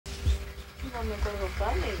One of the little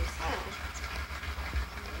bunnies, huh?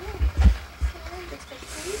 Yeah. So I'm just a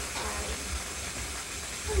tea time.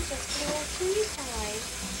 I'm just a little tea time.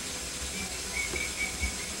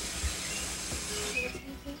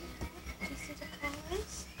 Do you see the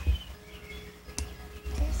colors?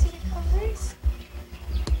 Do you see the colors?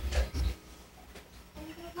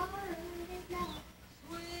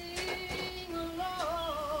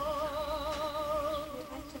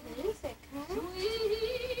 Music, huh?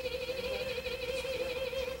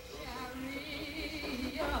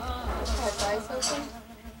 Has eyes open?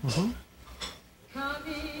 Mm-hmm.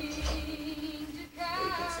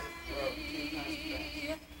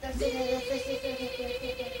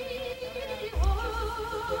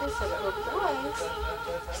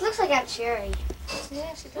 She looks like Aunt Sherry.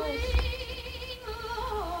 Yeah, she does.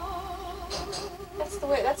 That's the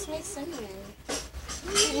way. That's me singing.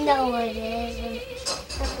 No, it isn't.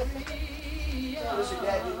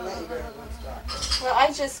 Well,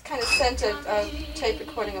 I just kind of sent a tape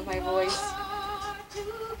recording of my voice.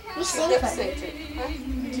 You She sing lip for synced it. Huh?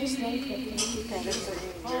 You sing for Yeah, lip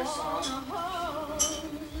synced. Your song.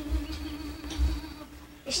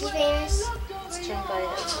 Is she famous? It's Joan Baez.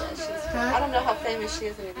 Yeah, she's. Huh? I don't know how famous she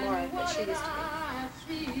is anymore, but she used to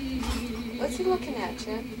be. What's he looking at,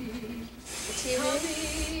 Jim? The TV?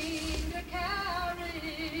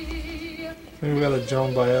 Maybe we got a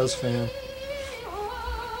Joan Baez fan.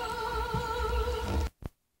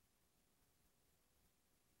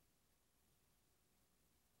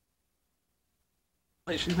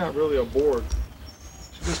 Hey, she's not really a Borg.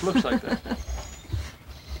 She just looks like that.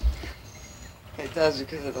 It does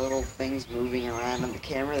because of the little things moving around on the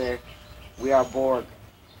camera there. We are Borg.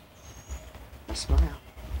 Now smile.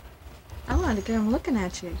 I wanted to get him looking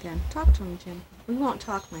at you again. Talk to him, Jim. We won't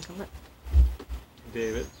talk, Michael.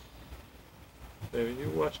 David. David, you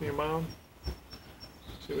watching your mom?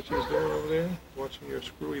 See what she was doing over there? Watching your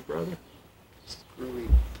screwy brother? Screwy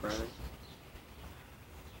brother.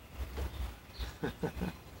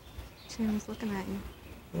 Jim was looking at you.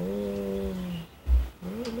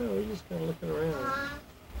 I don't know, he's just kind of looking around. I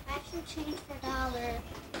have some change for $1.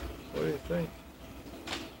 What do you think?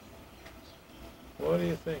 What do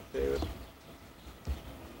you think, David?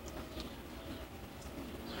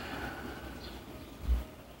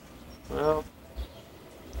 Well,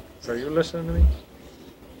 are you listening to me?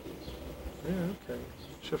 Yeah, okay.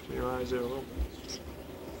 Shifting your eyes there a little bit.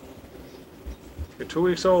 You're 2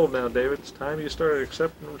 weeks old now, David. It's time you started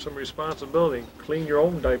accepting some responsibility. Clean your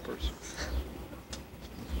own diapers.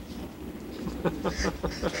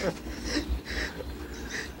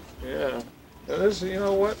 Yeah. Now this, you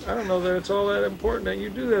know what? I don't know that it's all that important that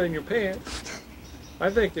you do that in your pants.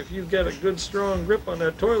 I think if you get a good strong grip on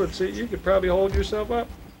that toilet seat, you could probably hold yourself up.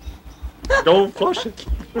 Don't flush it.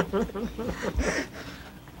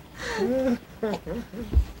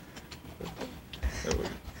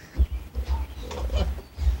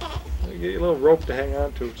 Get you a little rope to hang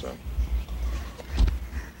on to or something.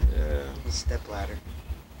 Yeah. A step ladder.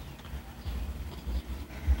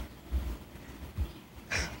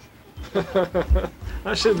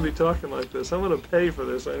 I shouldn't be talking like this. I'm going to pay for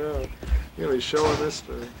this, I know. You're going to be showing this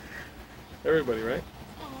to everybody, right?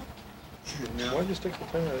 No. Why'd you stick the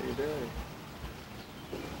pen out at your daddy?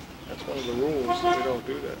 That's one of the rules. We don't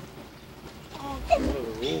do that. It's one of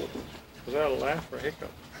the rules. Was that a laugh or a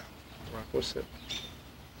hiccup? Go sit.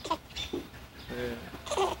 Yeah.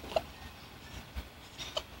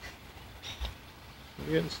 You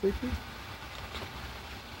getting sleepy?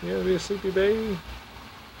 You gonna be a sleepy baby?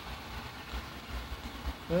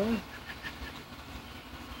 Huh?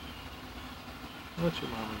 What's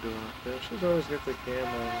your mama doing up there? She's always got the camera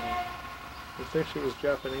on. You think she was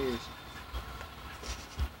Japanese?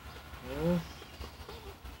 Huh?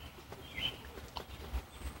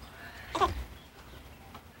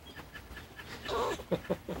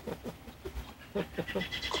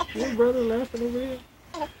 Your brother laughing over here?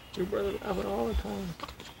 Your brother laughing all the time.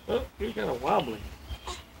 Oh, you're kind of wobbly.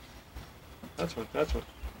 That's what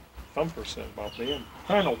Thumper said about being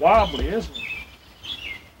kind of wobbly, isn't it?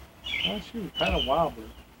 Aren't you kind of wobbly?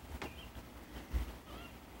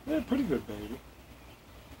 Yeah, pretty good, baby.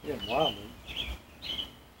 Yeah, wobbly.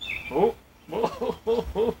 Oh,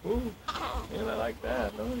 yeah, I like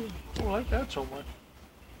that. No, you don't like that so much.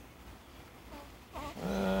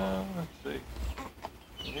 Let's see.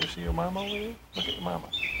 Can you see your mama over there? Look at your mama.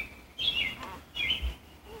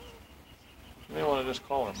 You may want to just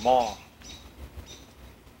call her Ma.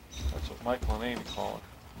 That's what Michael and Amy call her,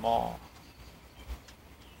 Ma.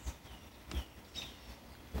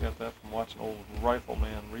 You got that from watching old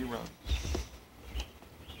Rifleman reruns.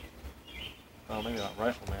 Oh, maybe not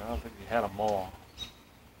Rifleman. I don't think he had a Ma.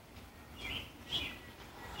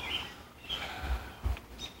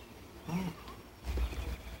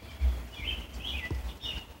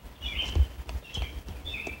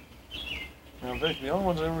 Now, Vic, the only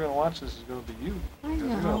ones that are ever going to watch this is going to be you. I Because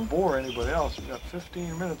you're know. going to bore anybody else. You got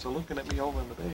 15 minutes of looking at me holding the baby.